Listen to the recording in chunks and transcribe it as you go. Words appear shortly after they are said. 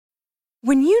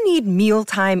When you need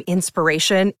mealtime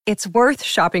inspiration, it's worth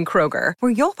shopping Kroger,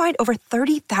 where you'll find over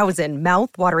 30,000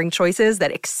 mouth-watering choices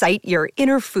that excite your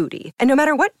inner foodie. And no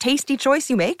matter what tasty choice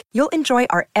you make, you'll enjoy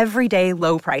our everyday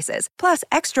low prices, plus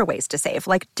extra ways to save,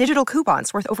 like digital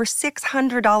coupons worth over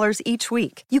 $600 each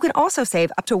week. You can also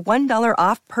save up to $1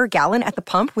 off per gallon at the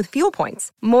pump with fuel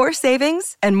points. More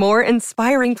savings and more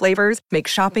inspiring flavors make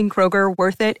shopping Kroger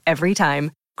worth it every time.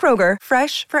 Kroger,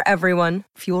 fresh for everyone.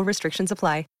 Fuel restrictions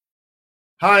apply.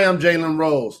 Hi, I'm Jalen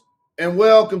Rose, and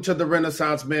welcome to the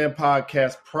Renaissance Man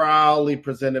podcast, proudly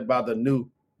presented by the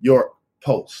New York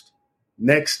Post.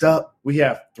 Next up, we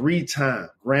have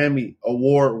three-time Grammy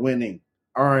Award-winning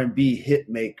R&B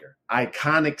hitmaker,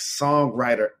 iconic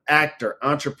songwriter, actor,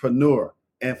 entrepreneur,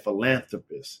 and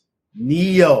philanthropist,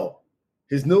 Ne-Yo.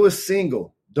 His newest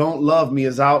single, Don't Love Me,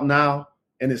 is out now,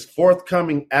 and his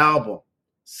forthcoming album,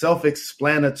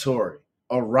 Self-Explanatory,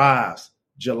 arrives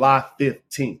July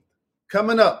 15th.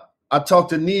 Coming up, I talked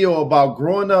to Ne-Yo about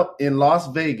growing up in Las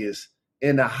Vegas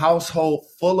in a household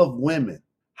full of women,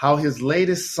 how his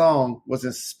latest song was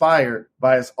inspired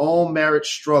by his own marriage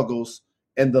struggles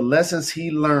and the lessons he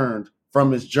learned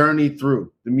from his journey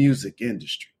through the music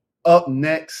industry. Up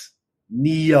next,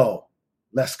 Ne-Yo.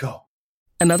 Let's go.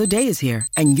 Another day is here,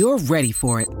 and you're ready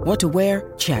for it. What to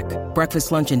wear? Check.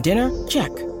 Breakfast, lunch, and dinner?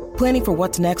 Check. Planning for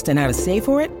what's next and how to save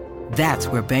for it? That's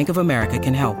where Bank of America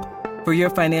can help. For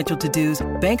your financial to-dos,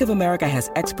 Bank of America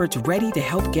has experts ready to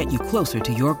help get you closer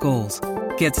to your goals.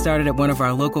 Get started at one of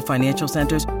our local financial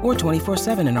centers or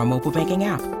 24/7 in our mobile banking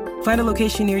app. Find a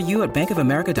location near you at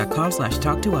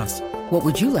bankofamerica.com/talktous. What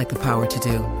would you like the power to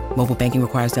do? Mobile banking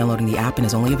requires downloading the app and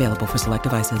is only available for select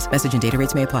devices. Message and data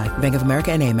rates may apply. Bank of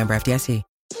America N.A., member FDIC.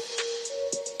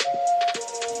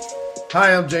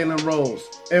 Hi, I'm Jalen Rose,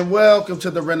 and welcome to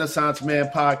the Renaissance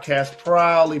Man podcast,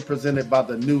 proudly presented by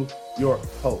the New York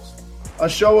Post. A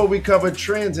show where we cover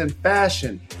trends in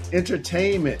fashion,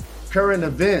 entertainment, current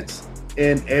events,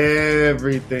 and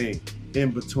everything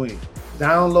in between.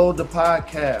 Download the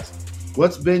podcast.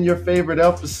 What's been your favorite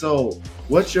episode?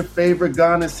 What's your favorite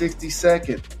Gone in 60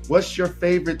 Seconds? What's your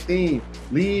favorite theme?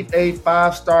 Leave a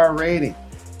 5-star rating.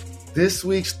 This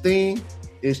week's theme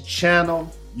is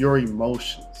Channel Your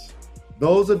Emotions.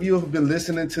 Those of you who have been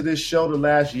listening to this show the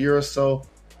last year or so,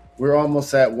 we're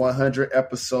almost at 100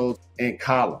 episodes and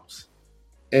columns.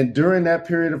 And during that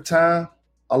period of time,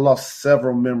 I lost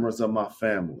several members of my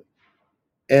family.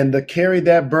 And to carry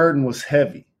that burden was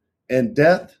heavy. And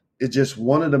death is just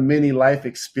one of the many life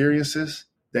experiences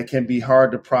that can be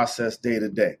hard to process day to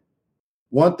day.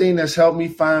 One thing that's helped me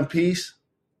find peace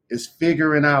is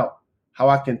figuring out how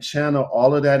I can channel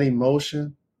all of that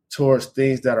emotion towards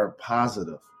things that are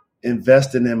positive.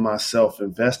 Investing in myself,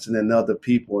 investing in other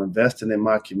people, investing in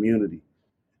my community,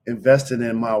 investing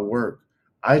in my work.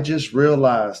 I just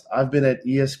realized I've been at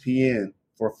ESPN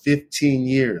for 15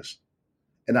 years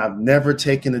and I've never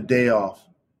taken a day off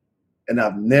and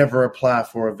I've never applied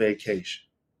for a vacation.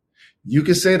 You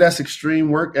can say that's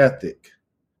extreme work ethic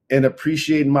and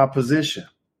appreciating my position,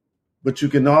 but you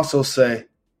can also say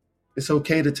it's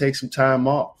okay to take some time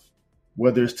off,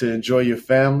 whether it's to enjoy your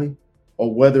family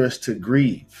or whether it's to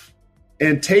grieve.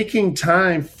 And taking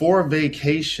time for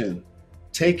vacation,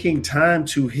 taking time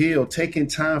to heal, taking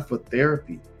time for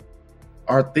therapy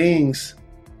are things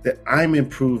that I'm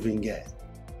improving at.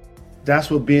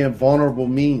 That's what being vulnerable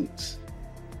means.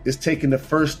 It's taking the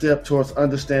first step towards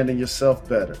understanding yourself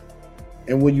better.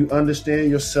 And when you understand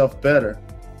yourself better,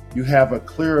 you have a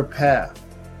clearer path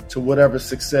to whatever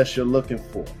success you're looking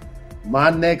for. My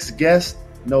next guest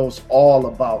knows all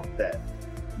about that.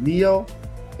 Ne-Yo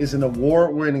is an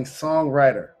award-winning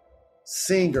songwriter,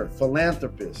 singer,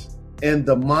 philanthropist, and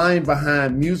the mind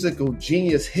behind musical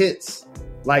genius hits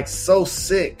like So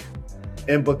Sick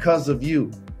and Because of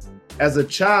You. As a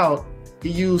child, he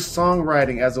used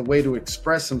songwriting as a way to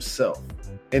express himself,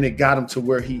 and it got him to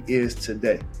where he is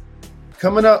today.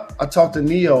 Coming up, I talked to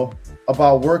Ne-Yo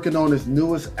about working on his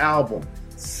newest album,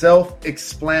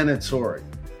 Self-Explanatory,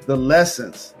 the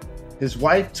lessons his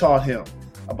wife taught him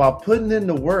about putting in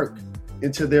the work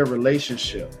into their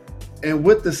relationship, and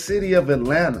what the city of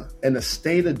Atlanta and the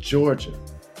state of Georgia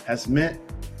has meant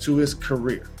to his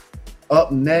career.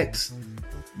 Up next,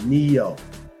 Ne-Yo.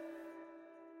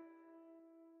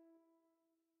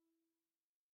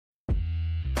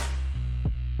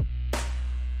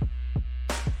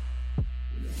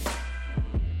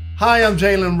 Hi, I'm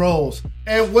Jalen Rose,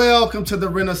 and welcome to the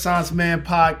Renaissance Man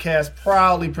podcast,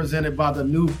 proudly presented by the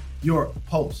New York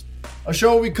Post, a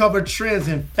show where we cover trends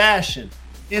in fashion,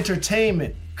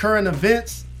 entertainment, current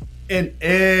events, and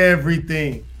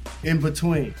everything in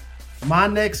between. My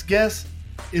next guest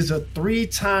is a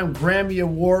 3-time Grammy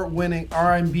Award-winning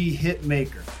R&B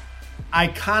hitmaker,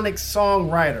 iconic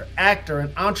songwriter, actor,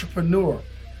 and entrepreneur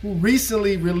who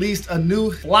recently released a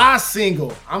new fly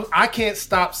single. I can't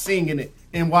stop singing it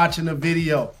and watching the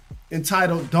video,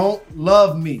 entitled Don't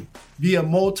Love Me via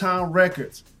Motown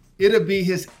Records. It'll be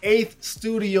his 8th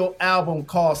studio album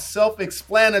called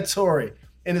Self-Explanatory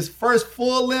and his first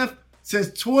full length since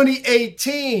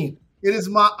 2018. It is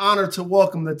my honor to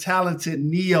welcome the talented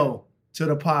Neo to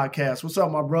the podcast. What's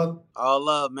up, my brother? All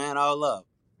love, man. All love.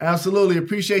 Absolutely.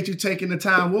 Appreciate you taking the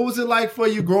time. What was it like for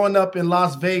you growing up in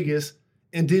Las Vegas?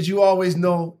 And did you always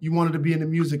know you wanted to be in the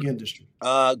music industry?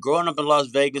 Growing up in Las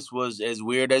Vegas was as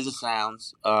weird as it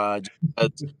sounds.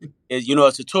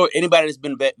 It's a tour. Anybody that's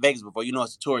been to Vegas before,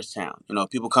 it's a tourist town.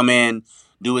 People come in,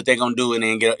 do what they're gonna do, and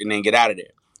then get out of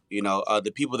there.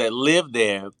 The people that live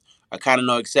there are kind of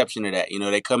no exception to that.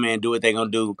 They come in, do what they're gonna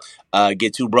do,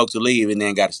 get too broke to leave, and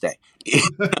then gotta stay.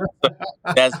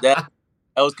 That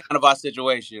was kind of our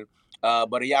situation.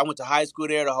 But yeah, I went to high school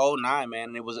there the whole nine, man.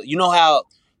 And it was, how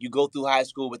you go through high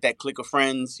school with that clique of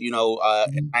friends, in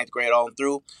 9th grade on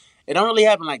through. It don't really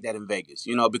happen like that in Vegas,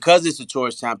 because it's a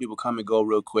tourist town. People come and go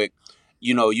real quick.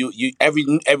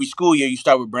 Every school year you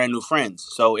start with brand new friends,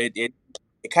 so it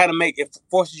kind of it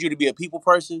forces you to be a people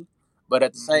person, but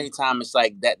at the same time it's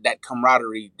like that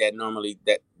camaraderie that normally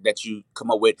that you come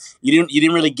up with. You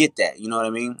didn't really get that, you know what I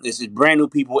mean? This is brand new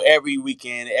people every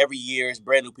weekend, every year. It's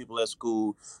brand new people at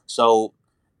school, so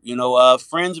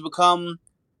friends become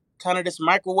kind of this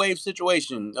microwave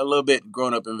situation a little bit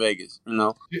growing up in Vegas,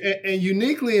 And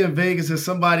uniquely in Vegas, as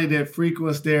somebody that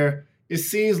frequents there, it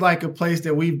seems like a place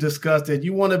that we've discussed that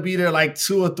you want to be there like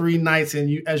 2 or 3 nights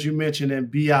and you, as you mentioned, and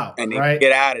be out, and right?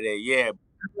 Get out of there, yeah.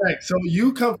 Right. So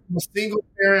you come from a single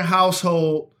parent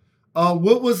household.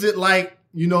 What was it like,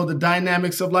 the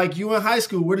dynamics of like you in high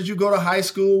school? Where did you go to high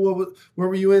school? Where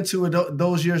were you into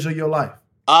those years of your life?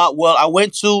 Well, I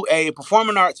went to a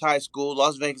performing arts high school,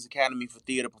 Las Vegas Academy for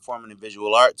Theater, Performing, and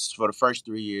Visual Arts for the first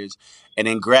 3 years, and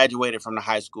then graduated from the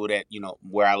high school that,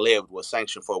 where I lived was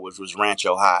sanctioned for, which was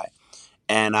Rancho High.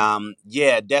 And,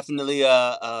 definitely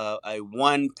a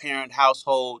one-parent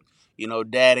household.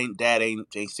 Dad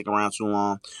ain't stick around too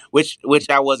long, which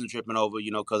I wasn't tripping over,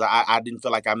 because I didn't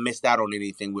feel like I missed out on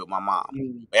anything with my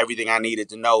mom. Everything I needed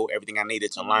to know, everything I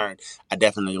needed to learn, I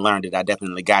definitely learned it. I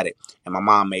definitely got it. And my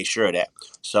mom made sure of that.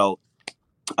 So,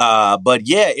 but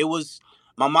yeah, it was,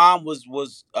 my mom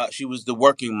she was the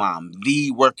working mom.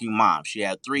 She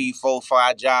had 3, 4,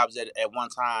 5 jobs at one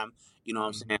time. You know what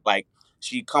I'm saying? Like,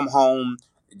 she'd come home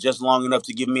just long enough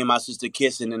to give me and my sister a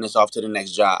kiss, and then it's off to the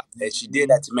next job. And she did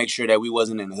that to make sure that we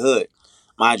wasn't in the hood.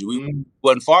 Mind you, we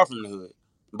wasn't far from the hood,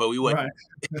 but we wasn't.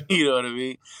 Right. You know what I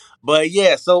mean? But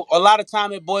yeah, so a lot of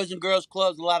time at Boys and Girls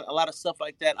Clubs, a lot of stuff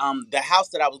like that. The house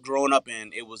that I was growing up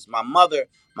in, it was my mother,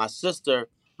 my sister,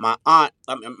 my aunt,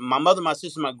 my mother, my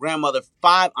sister, my grandmother,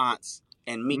 5 aunts,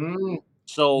 and me.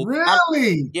 So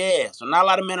really, so not a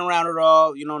lot of men around at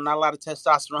all. Not a lot of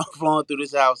testosterone flowing through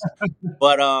this house,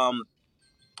 but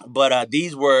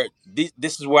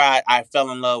this is where I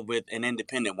fell in love with an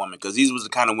independent woman, because these was the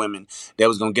kind of women that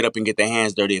was going to get up and get their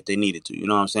hands dirty if they needed to. You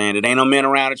know what I'm saying? It ain't no men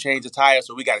around to change the tire,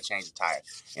 so we got to change the tire.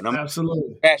 And I'm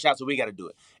absolutely crash out, so we got to do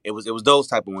it. It was those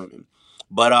type of women.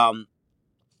 But I'm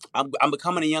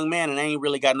becoming a young man, and I ain't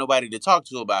really got nobody to talk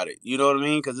to about it. You know what I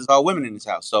mean? Because it's all women in this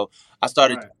house. So I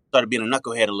started being a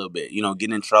knucklehead a little bit.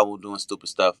 Getting in trouble, doing stupid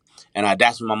stuff. And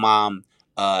that's when my mom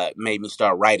made me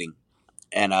start writing.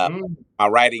 And my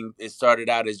writing, it started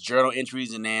out as journal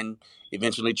entries and then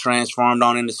eventually transformed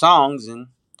on into songs, and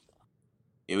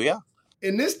here we are.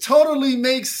 And this totally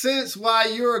makes sense why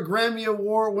you're a Grammy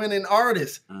Award-winning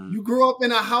artist. You grew up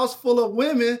in a house full of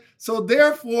women, so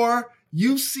therefore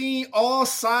you've seen all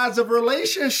sides of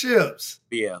relationships.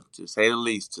 Yeah, to say the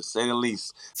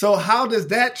least. So how does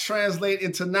that translate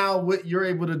into now what you're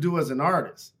able to do as an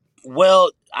artist?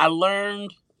 Well, I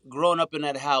learned growing up in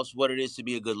that house what it is to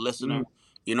be a good listener.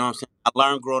 You know what I'm saying? I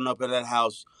learned growing up in that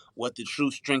house what the true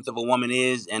strength of a woman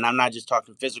is. And I'm not just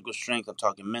talking physical strength. I'm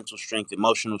talking mental strength,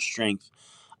 emotional strength.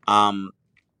 I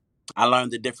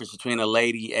learned the difference between a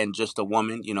lady and just a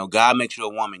woman. God makes you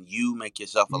a woman. You make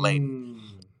yourself a lady.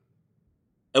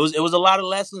 It was a lot of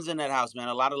lessons in that house, man.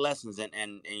 A lot of lessons.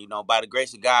 And by the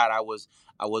grace of God, I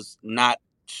was not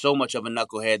so much of a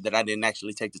knucklehead that I didn't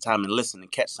actually take the time and listen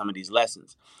and catch some of these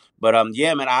lessons. But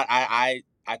yeah, man,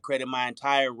 I credit my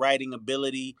entire writing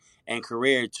ability and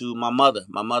career to my mother.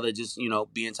 My mother just,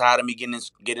 being tired of me getting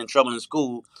in trouble in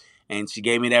school, and she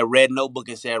gave me that red notebook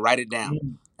and said, write it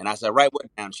down. And I said, write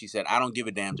what down? She said, I don't give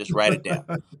a damn, just write it down.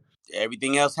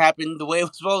 everything else happened the way it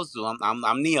was supposed to.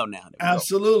 I'm Neo now.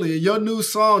 Absolutely. Your new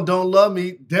song, Don't Love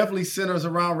Me, definitely centers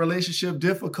around relationship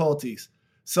difficulties.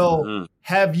 So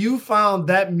have you found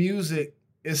that music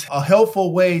is a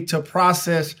helpful way to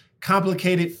process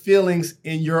complicated feelings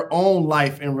in your own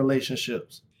life and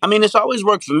relationships? I mean, it's always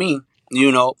worked for me.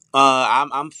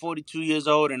 I'm 42 years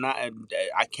old, and I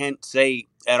can't say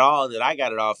at all that I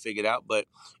got it all figured out. But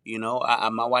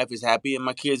my wife is happy and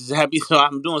my kids is happy, so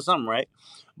I'm doing something right.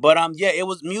 But it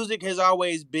was music has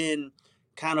always been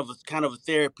kind of a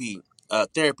therapy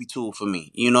tool for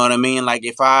me. You know what I mean? Like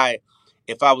if I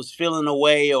was feeling a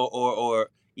way or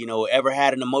ever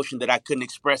had an emotion that I couldn't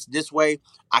express this way,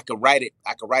 I could write it.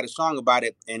 I could write a song about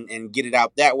it and get it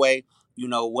out that way.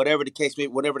 Whatever the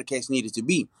case needed to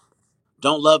be.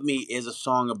 Don't Love Me is a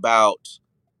song about.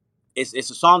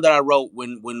 It's a song that I wrote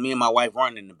when me and my wife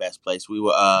weren't in the best place. We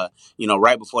were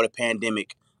right before the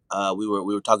pandemic. We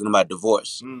were talking about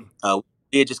divorce.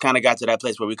 It just kind of got to that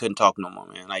place where we couldn't talk no more,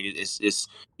 man. Like it's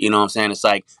what I'm saying. It's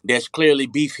like there's clearly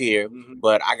beef here,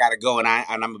 but I gotta go and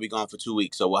I'm gonna be gone for 2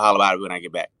 weeks. So we'll holler about it when I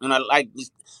get back.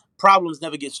 These problems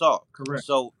never get solved. Correct.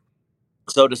 So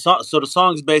the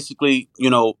song is basically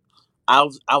I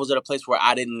was at a place where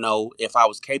I didn't know if I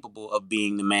was capable of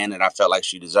being the man that I felt like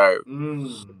she deserved.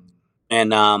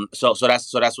 And so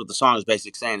that's what the song is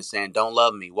basically saying. It's saying, don't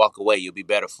love me, walk away, you'll be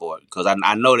better for it. Because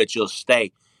I know that you'll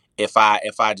stay if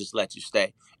I just let you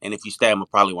stay. And if you stay, I'm gonna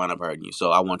probably wind up hurting you.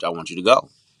 So I want you to go.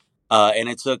 And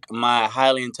it took my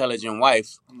highly intelligent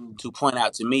wife to point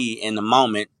out to me in the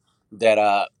moment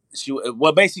that she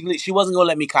wasn't gonna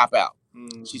let me cop out.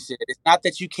 She said, it's not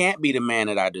that you can't be the man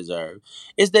that I deserve.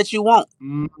 It's that you won't.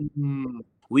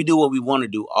 We do what we want to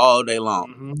do all day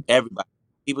long. Everybody.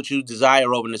 People choose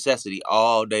desire over necessity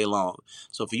all day long.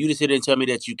 So for you to sit there and tell me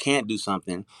that you can't do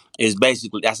something is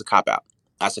basically, that's a cop-out.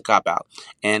 That's a cop-out.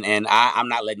 And I'm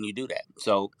not letting you do that.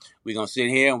 So we're going to sit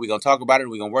here and we're going to talk about it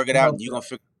and we're going to work it out. And you're going to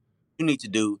figure out what you need to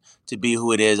do to be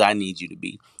who it is I need you to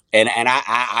be. And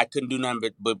I couldn't do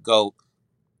nothing but go,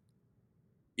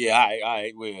 yeah, all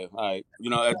right, well, all right.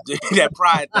 That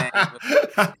pride thing.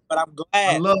 But I'm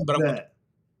glad. I love that.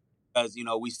 Because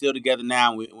we still together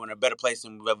now. We're in a better place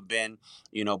than we've ever been.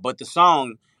 But the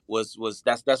song was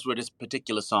that's where this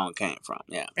particular song came from.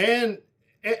 Yeah. And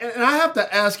I have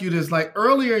to ask you this. Like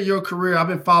earlier in your career, I've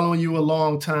been following you a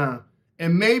long time,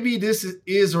 and maybe this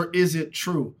is or isn't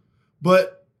true,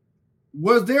 but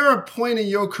was there a point in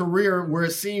your career where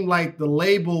it seemed like the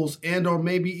labels and or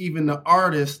maybe even the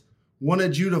artists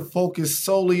wanted you to focus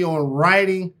solely on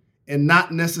writing and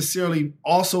not necessarily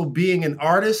also being an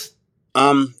artist?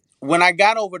 When I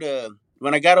got over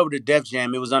to Def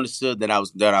Jam, it was understood that I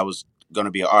was going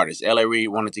to be an artist. L.A. Reid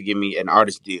wanted to give me an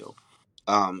artist deal,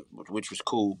 which was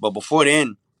cool. But before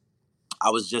then, I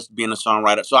was just being a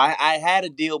songwriter. So I had a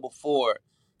deal before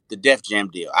the Def Jam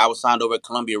deal. I was signed over at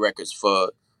Columbia Records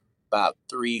for about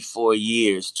 3-4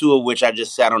 years, 2 of which I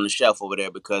just sat on the shelf over there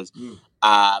because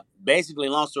basically,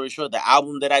 long story short, the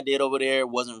album that I did over there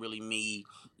wasn't really me.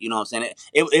 You know what I'm saying?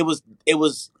 It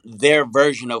was their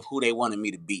version of who they wanted me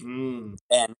to be. And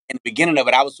in the beginning of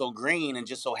it, I was so green and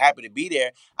just so happy to be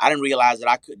there. I didn't realize that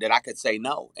I could say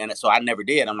no, and so I never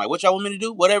did. I'm like, what y'all want me to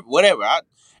do? Whatever.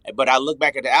 But I look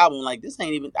back at the album like this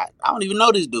ain't even. I don't even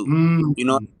know this dude.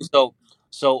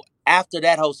 So after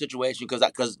that whole situation,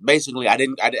 because basically I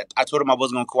told them I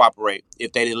wasn't gonna cooperate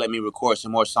if they didn't let me record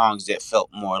some more songs that felt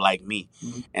more like me,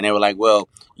 and they were like, "Well,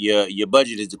 your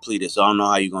budget is depleted, so I don't know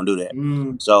how you're gonna do that."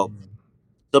 So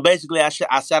basically, I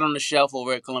sat on the shelf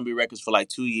over at Columbia Records for like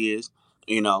 2 years,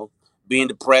 being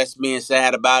depressed, being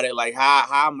sad about it, like how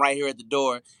I'm right here at the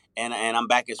door and I'm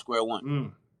back at square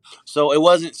one. So it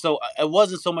wasn't so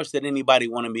much that anybody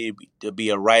wanted me to be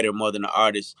a writer more than an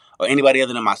artist or anybody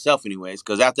other than myself anyways.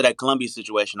 Because after that Columbia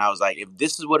situation, I was like, if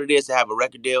this is what it is to have a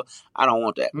record deal, I don't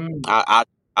want that.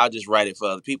 I'll just write it for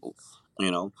other people,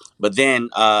 But then,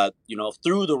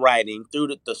 through the writing,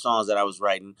 through the songs that I was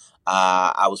writing,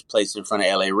 I was placed in front of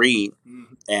L.A. Reid.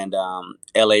 And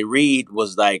L.A. Reid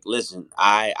was like, listen,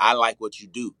 I like what you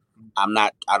do. I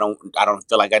don't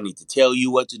feel like I need to tell you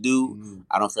what to do.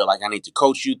 I don't feel like I need to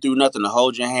coach you through nothing to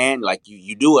hold your hand. Like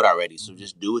you do it already. So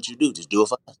just do what you do. Just do it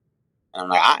for us. And I'm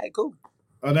like, all right, cool.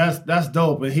 Oh, that's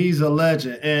dope. And he's a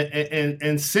legend.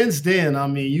 And since then, I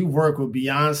mean, you worked with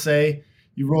Beyonce.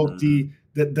 You wrote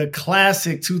the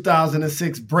classic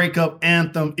 2006 breakup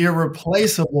anthem,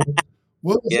 Irreplaceable.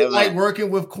 What was it like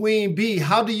working with Queen Bee?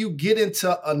 How do you get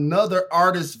into another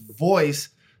artist's voice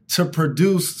to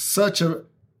produce such a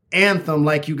anthem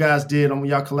like you guys did when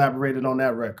y'all collaborated on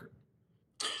that record?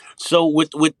 So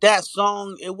with that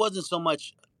song, it wasn't so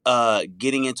much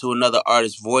getting into another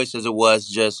artist's voice as it was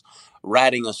just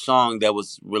writing a song that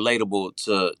was relatable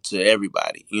to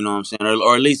everybody. You know what I'm saying,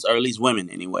 or at least women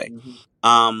anyway.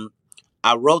 Um,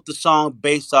 I wrote the song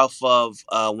based off of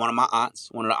one of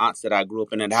the aunts that I grew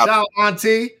up in the house. Shout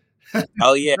auntie.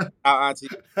 Oh yeah, our auntie,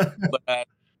 but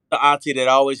the auntie that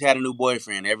always had a new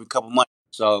boyfriend every couple months.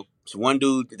 So it's one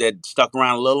dude that stuck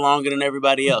around a little longer than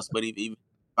everybody else, but he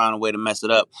found a way to mess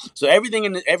it up. So everything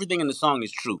in the song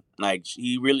is true. Like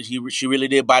she really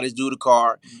did buy this dude a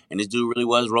car, and this dude really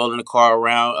was rolling the car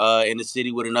around in the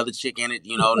city with another chick in it.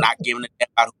 You know, not giving a damn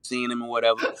about who's seeing him or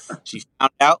whatever. She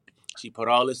found out. She put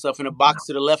all this stuff in a box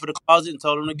to the left of the closet and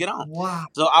told him to get on. Wow.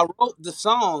 So I wrote the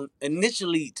song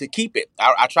initially to keep it.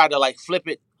 I tried to like flip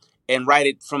it and write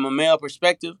it from a male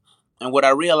perspective. And what I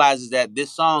realized is that this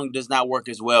song does not work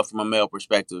as well from a male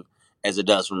perspective as it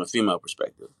does from a female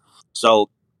perspective. So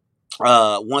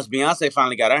once Beyonce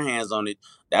finally got her hands on it,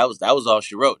 that was all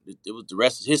she wrote. It was the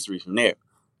rest is history from there.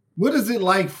 What is it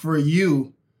like for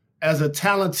you as a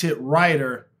talented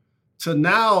writer to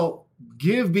now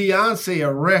give Beyonce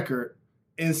a record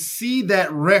and see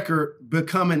that record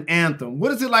become an anthem?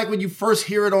 What is it like when you first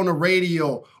hear it on the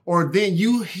radio, or then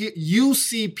you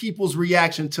see people's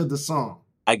reaction to the song?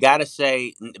 I gotta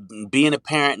say, being a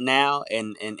parent now,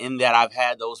 and in that I've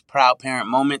had those proud parent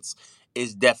moments,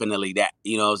 is definitely that.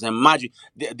 You know what I'm saying? Mind you,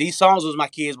 these songs was my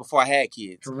kids before I had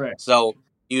kids. Correct. So,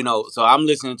 you know, so I'm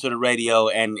listening to the radio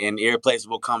and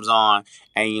Irreplaceable comes on,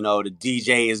 and, you know, the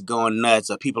DJ is going nuts,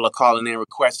 or people are calling in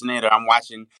requesting it, or I'm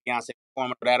watching Beyonce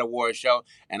perform at that award show,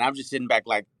 and I'm just sitting back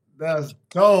like, that's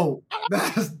dope.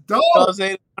 That's dope. You know what I'm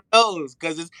saying?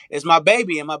 Because it's my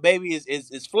baby, and my baby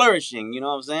is flourishing. You know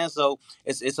what I'm saying? So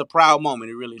it's a proud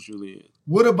moment. It really truly is.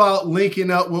 What about linking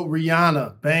up with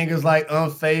Rihanna? Bangers like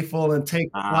Unfaithful and Take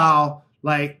a While.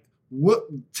 Like,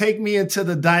 take me into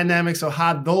the dynamics of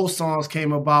how those songs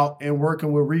came about and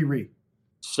working with Riri.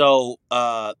 So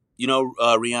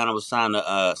Rihanna was signed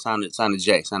to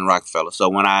Jay, signed to Rockefeller. So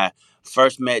when I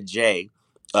first met Jay,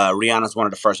 Rihanna's one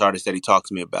of the first artists that he talked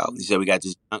to me about. He said, we got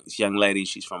this young lady.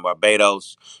 She's from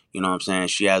Barbados. You know what I'm saying?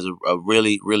 She has a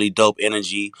really, really dope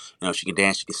energy. You know, she can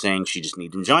dance, she can sing. She just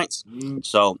needs them joints.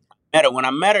 So when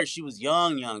I met her, she was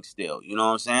young still. You know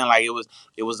what I'm saying? Like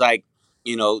it was like,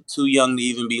 you know, too young to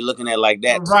even be looking at like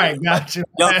that. Right, gotcha.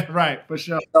 Right, for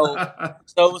sure. I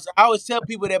always tell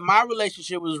people that my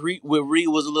relationship with Ree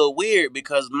was a little weird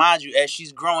because, mind you, as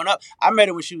she's growing up, I met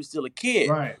her when she was still a kid.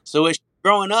 Right. So as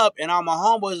growing up, and all my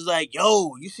homeboys was like,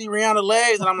 yo, you see Rihanna's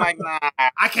legs? And I'm like, nah.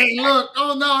 I can't look.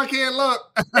 Oh, no, I can't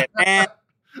look. Man,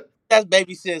 that's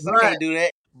baby sis. I can't do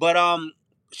that. But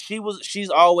she's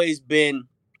always been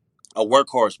a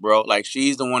workhorse, bro. Like,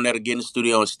 she's the one that'll get in the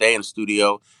studio and stay in the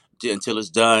studio until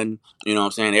it's done. You know what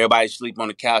I'm saying? Everybody sleep on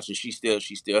the couch, and she's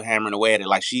still hammering away at it.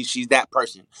 Like, she's that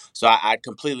person. So I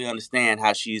completely understand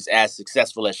how she's as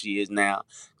successful as she is now.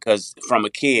 Because from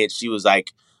a kid, she was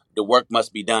like, the work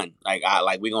must be done. Like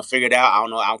we're gonna figure it out. I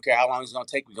don't care how long it's gonna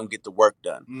take. We're gonna get the work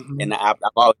done. And I've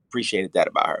always appreciated that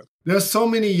about her. There's so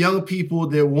many young people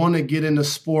that want to get into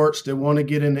sports, that want to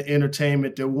get into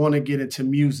entertainment, that want to get into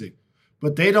music,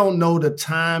 but they don't know the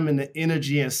time and the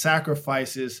energy and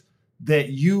sacrifices that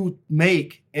you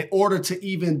make in order to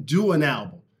even do an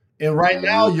album. And right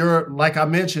now, you're, like I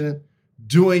mentioned,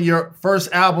 doing your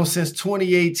first album since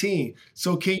 2018.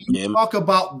 So can you talk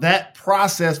about that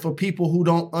process for people who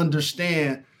don't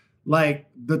understand, like,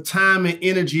 the time and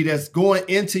energy that's going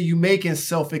into you making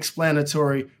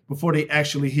Self-Explanatory before they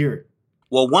actually hear it?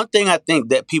 Well, one thing I think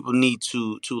that people need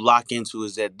to lock into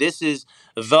is that this is,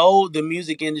 though the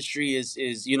music industry is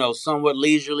you know, somewhat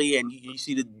leisurely, and you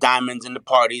see the diamonds and the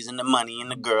parties and the money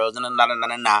and the girls and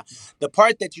the the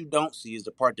part that you don't see is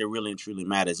the part that really and truly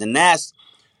matters. And that's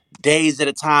days at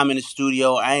a time in the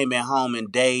studio. I ain't been home in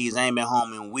days. I ain't been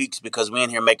home in weeks, because we're in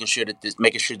here making sure that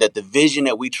the vision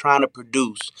that we trying to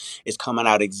produce is coming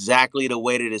out exactly the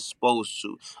way that it's supposed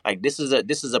to. Like, this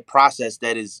is a process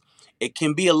that is, it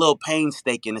can be a little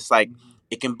painstaking. It's like,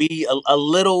 it can be a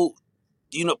little,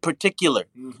 you know, particular,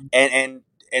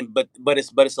 but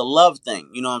it's a love thing.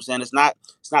 You know what I'm saying? It's not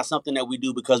something that we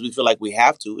do because we feel like we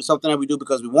have to. It's something that we do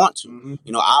because we want to.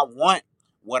 You know, I want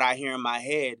what I hear in my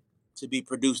head to be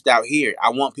produced out here. I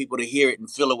want people to hear it and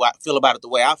feel about it the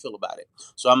way I feel about it.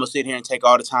 So I'm gonna sit here and take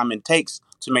all the time it takes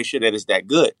to make sure that it's that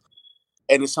good.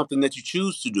 And it's something that you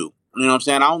choose to do. You know what I'm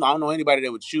saying? I don't know anybody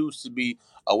that would choose to be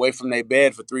away from their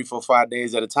bed for 3, 4, 5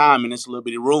 days at a time in this little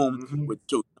bitty room with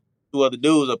two other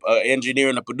dudes, an engineer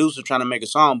and a producer, trying to make a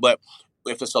song. But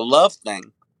if it's a love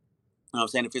thing, you know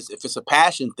what I'm saying? If it's a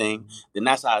passion thing, then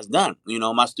that's how it's done. You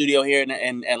know, my studio here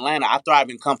in Atlanta, I thrive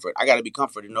in comfort. I got to be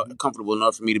comfortable in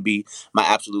order for me to be my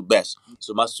absolute best.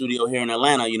 So my studio here in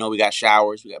Atlanta, you know, we got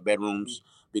showers, we got bedrooms,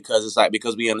 because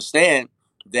because we understand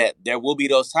that there will be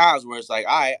those times where it's like,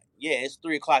 all right, yeah, it's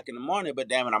 3:00 in the morning, but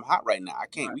damn it, I'm hot right now.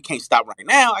 We can't stop right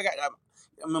now.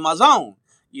 I'm in my zone,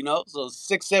 So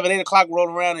 6, 7, 8 o'clock roll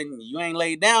around and you ain't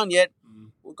laid down yet.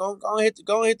 Well, go hit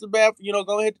the bathroom.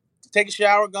 Go ahead, take a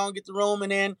shower, go and get the room,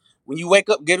 and then when you wake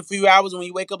up, get a few hours. And when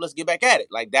you wake up, let's get back at it.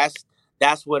 Like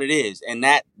that's what it is, and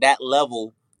that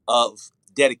level of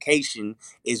dedication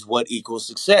is what equals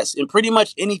success in pretty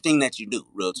much anything that you do.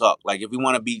 Real talk. Like if we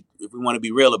want to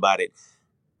be real about it,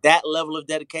 that level of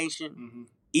dedication,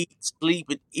 eating,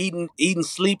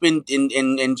 sleep, and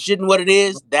shitting what it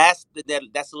is. That's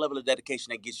the level of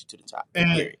dedication that gets you to the top.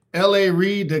 And L.A.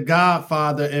 Reid, the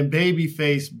Godfather, and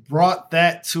Babyface brought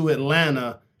that to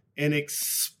Atlanta and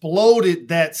exploded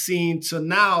that scene to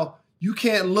now. You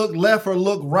can't look left or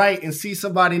look right and see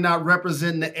somebody not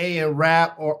representing the A in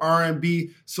rap or R&B.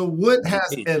 So what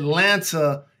has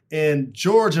Atlanta and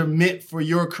Georgia meant for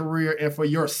your career and for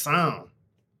your sound?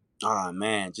 Oh,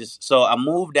 man. So I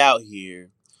moved out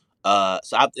here.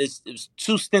 It was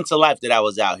 2 stints of life that I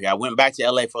was out here. I went back to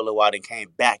LA for a little while, then came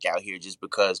back out here just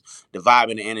because the vibe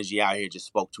and the energy out here just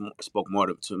spoke more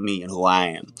to me and who I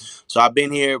am. So I've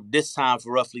been here this time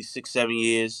for roughly 6, 7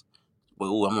 years.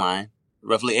 Well, I'm lying.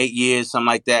 Roughly 8 years, something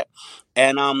like that.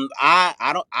 And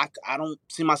I don't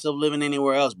see myself living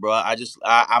anywhere else, bro.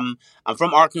 I'm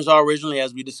from Arkansas originally,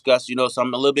 as we discussed, so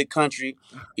I'm a little bit country,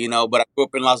 but I grew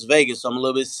up in Las Vegas, so I'm a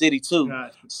little bit city too.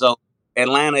 Gotcha. So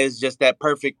Atlanta is just that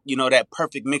perfect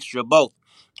mixture of both.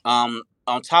 On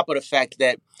top of the fact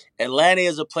that Atlanta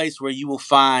is a place where you will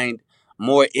find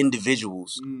more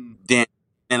individuals than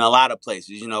a lot of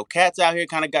places. Cats out here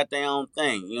kind of got their own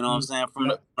thing. You know what I'm saying? From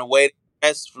the way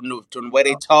from the way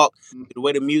they talk, to the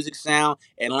way the music sound,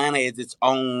 Atlanta is its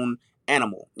own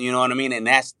animal. You know what I mean? And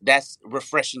that's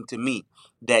refreshing to me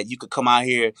that you could come out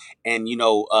here and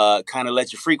kind of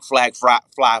let your freak flag fly,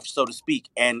 so to speak.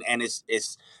 And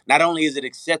it's not only is it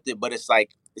accepted, but it's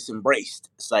like it's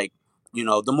embraced. It's like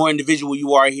the more individual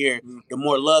you are here, the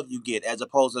more love you get, as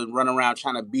opposed to running around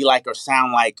trying to be like or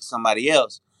sound like somebody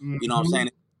else. You know what I'm saying?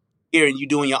 Here and you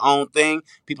doing your own thing,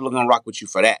 people are gonna rock with you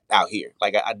for that out here.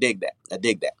 Like I dig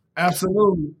that.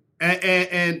 Absolutely.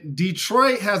 And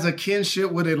Detroit has a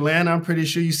kinship with Atlanta. I'm pretty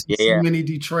sure you see so many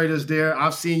Detroiters there.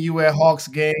 I've seen you at Hawks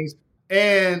games.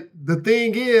 And the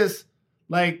thing is,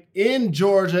 like in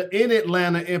Georgia, in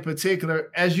Atlanta in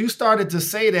particular, as you started to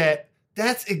say that,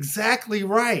 that's exactly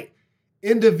right.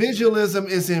 Individualism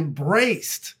is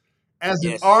embraced as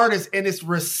an artist, and it's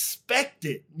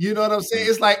respected. You know what I'm saying?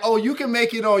 It's like, oh, you can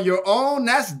make it on your own.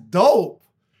 That's dope.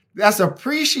 That's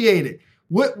appreciated.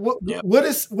 What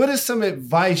is some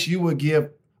advice you would give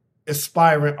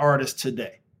aspiring artists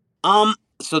today?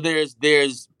 So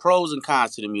there's pros and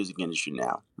cons to the music industry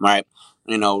now, right?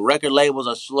 Record labels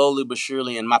are slowly but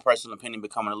surely, in my personal opinion,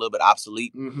 becoming a little bit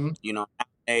obsolete.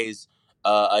 Nowadays,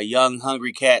 a young,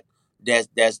 hungry cat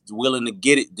that's willing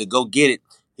to go get it,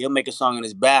 he'll make a song in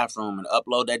his bathroom and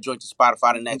upload that joint to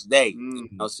Spotify the next day.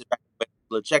 Sit back and wait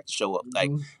for the check to show up.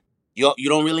 Like you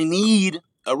don't really need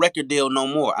a record deal no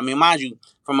more. I mean, mind you,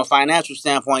 from a financial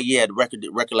standpoint, the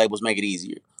record labels make it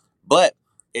easier. But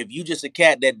if you just a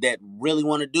cat that really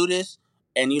want to do this,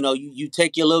 and you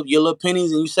take your little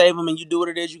pennies and you save them and you do what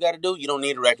it is you got to do, you don't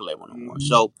need a record label no more.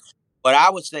 So, what I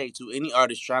would say to any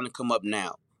artist trying to come up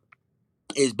now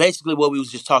is basically what we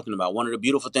was just talking about. One of the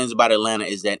beautiful things about Atlanta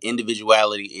is that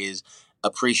individuality is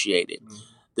appreciated.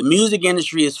 The music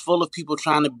industry is full of people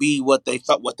trying to be what they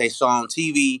saw on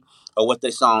TV or what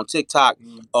they saw on TikTok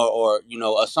or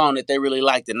a song that they really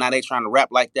liked, and now they trying to rap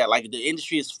like that. Like the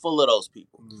industry is full of those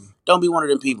people. Don't be one of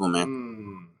them people,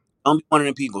 man. Don't be one of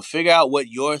them people. Figure out what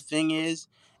your thing is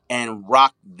and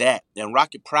rock that, and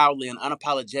rock it proudly and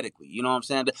unapologetically. You know what I'm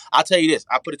saying? I'll tell you this.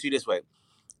 I'll put it to you this way.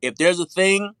 If there's a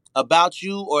thing about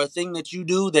you or a thing that you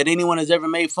do that anyone has ever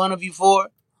made fun of you for,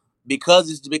 because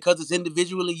it's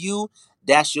individually you,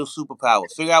 that's your superpower.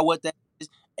 Figure out what that is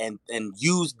and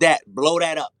use that, blow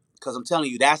that up. Because I'm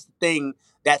telling you, that's the thing,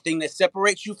 that thing that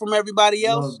separates you from everybody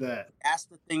else. Love that. That's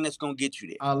the thing that's gonna get you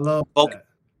there. I love that.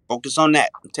 Focus on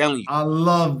that. I'm telling you. I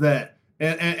love that.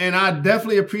 And I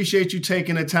definitely appreciate you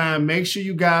taking the time. Make sure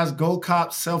you guys go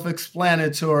cop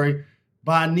Self-Explanatory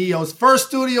by Ne-Yo's first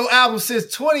studio album since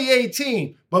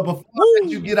 2018. But before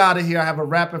you get out of here, I have a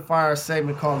rapid fire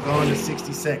segment called Gone in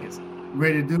 60 Seconds. You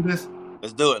ready to do this?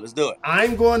 Let's do it.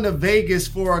 I'm going to Vegas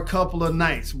for a couple of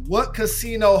nights. What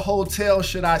casino hotel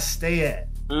should I stay at?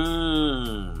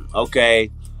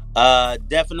 Okay.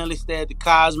 Definitely stay at the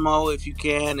Cosmo if you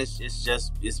can.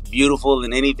 It's beautiful,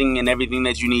 and anything and everything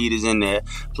that you need is in there.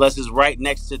 Plus, it's right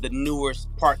next to the newer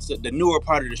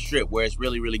part of the strip where it's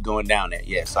really, really going down there.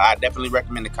 Yeah, so I definitely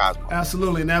recommend the Cosmo.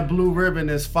 Absolutely, and that blue ribbon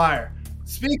is fire.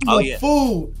 Speaking of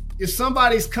food, if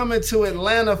somebody's coming to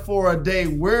Atlanta for a day,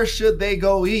 where should they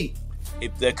go eat?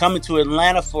 If they're coming to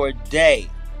Atlanta for a day,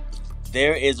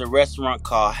 there is a restaurant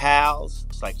called Hal's.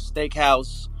 It's like a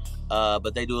steakhouse.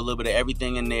 But they do a little bit of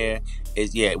everything in there.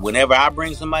 Whenever I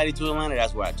bring somebody to Atlanta,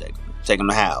 that's where I take them. Take them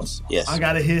to Hal's. Yes. I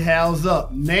got to hit Hal's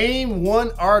up. Name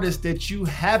one artist that you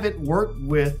haven't worked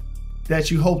with that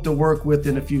you hope to work with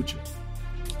in the future.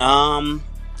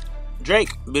 Drake.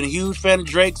 Been a huge fan of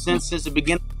Drake since the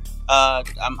beginning.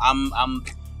 I'm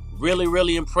really,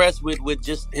 really impressed with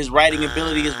just his writing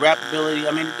ability, his rap ability.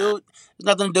 I mean, dude,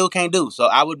 there's nothing a dude can't do. So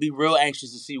I would be real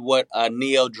anxious to see what a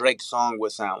Neo Drake song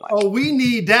would sound like. Oh, we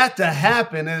need that to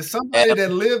happen. And somebody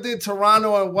that lived in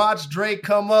Toronto and watched Drake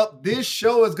come up, this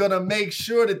show is going to make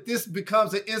sure that this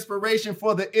becomes an inspiration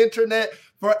for the internet,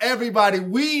 for everybody.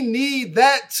 We need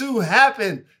that to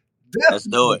happen. Definitely. Let's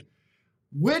do it.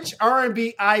 Which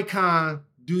R&B icon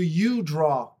do you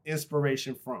draw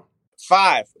inspiration from?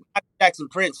 5. Michael Jackson,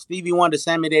 Prince, Stevie Wonder,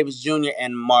 Sammy Davis Jr.,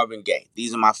 and Marvin Gaye.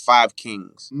 These are my 5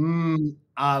 kings.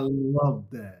 I love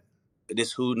that. This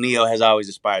is who Neo has always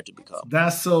aspired to become.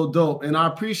 That's so dope. And I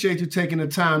appreciate you taking the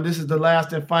time. This is the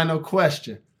last and final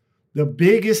question. The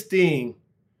biggest thing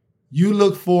you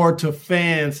look forward to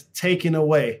fans taking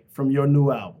away from your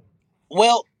new album?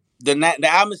 Well, the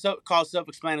album is called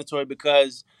Self-Explanatory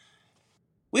because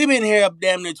we've been here up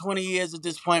damn near 20 years at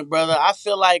this point, brother. I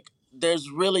feel like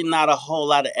there's really not a whole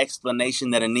lot of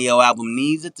explanation that a Neo album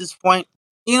needs at this point.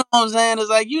 You know what I'm saying? It's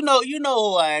like, you know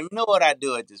who I am. You know what I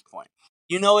do at this point.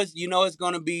 It's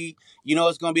gonna be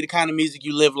the kind of music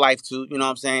you live life to. You know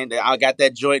what I'm saying? I got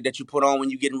that joint that you put on when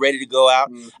you're getting ready to go out.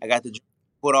 I got the joint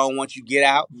you put on once you get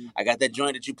out. I got that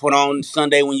joint that you put on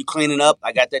Sunday when you cleaning up.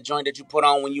 I got that joint that you put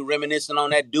on when you reminiscing on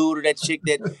that dude or that chick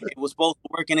that it was supposed to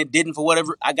work and it didn't for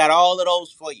whatever. I got all of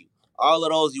those for you. All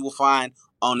of those you will find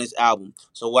on this album.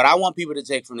 So what I want people to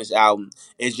take from this album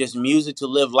is just music to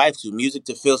live life to, music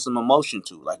to feel some emotion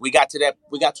to. Like we got to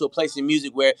a place in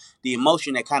music where the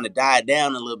emotion that kind of died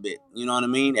down a little bit. You know what I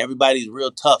mean? Everybody's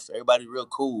real tough. Everybody's real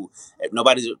cool.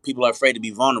 People are afraid to be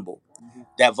vulnerable.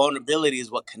 That vulnerability is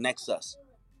what connects us.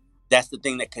 That's the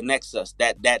thing that connects us.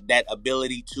 That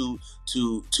ability to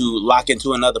lock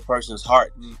into another person's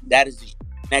heart. That is the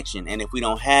connection. And if we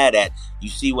don't have that, you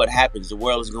see what happens. The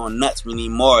world is going nuts. We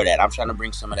need more of that. I'm trying to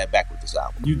bring some of that back with this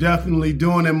album. You definitely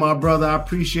doing it, my brother. I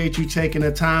appreciate you taking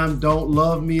the time. Don't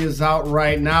Love Me is out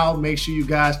right now. Make sure you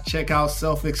guys check out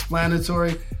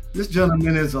Self-Explanatory. This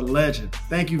gentleman is a legend.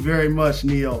 Thank you very much,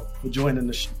 Neo, for joining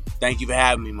the show. Thank you for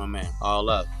having me, my man. All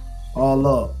love. All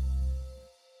love.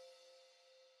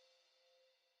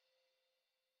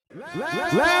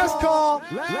 Last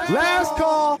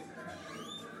call.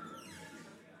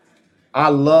 I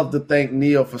love to thank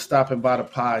Neo for stopping by the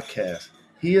podcast.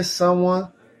 He is someone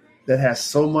that has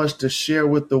so much to share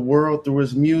with the world through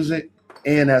his music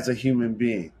and as a human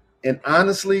being. And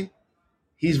honestly,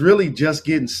 he's really just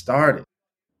getting started.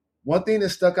 One thing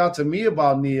that stuck out to me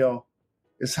about Neo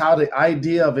is how the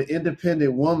idea of an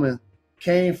independent woman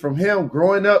came from him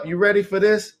growing up, you ready for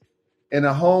this? In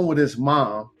a home with his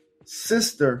mom,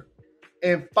 sister,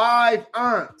 and 5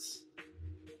 aunts.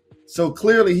 So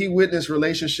clearly he witnessed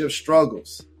relationship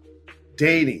struggles,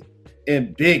 dating,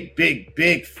 and big, big,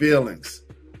 big feelings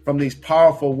from these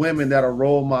powerful women that are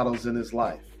role models in his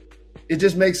life. It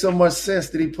just makes so much sense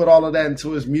that he put all of that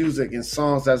into his music and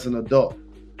songs as an adult.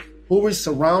 Who we're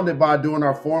surrounded by during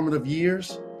our formative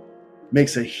years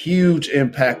makes a huge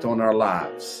impact on our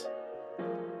lives.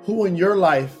 Who in your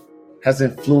life has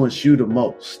influenced you the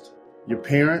most? Your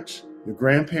parents, your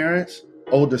grandparents,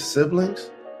 older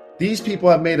siblings? These people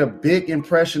have made a big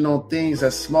impression on things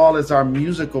as small as our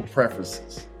musical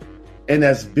preferences and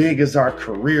as big as our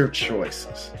career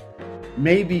choices.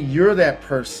 Maybe you're that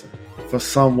person for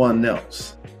someone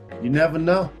else. You never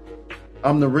know.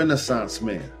 I'm the Renaissance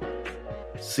Man.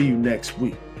 See you next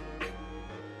week.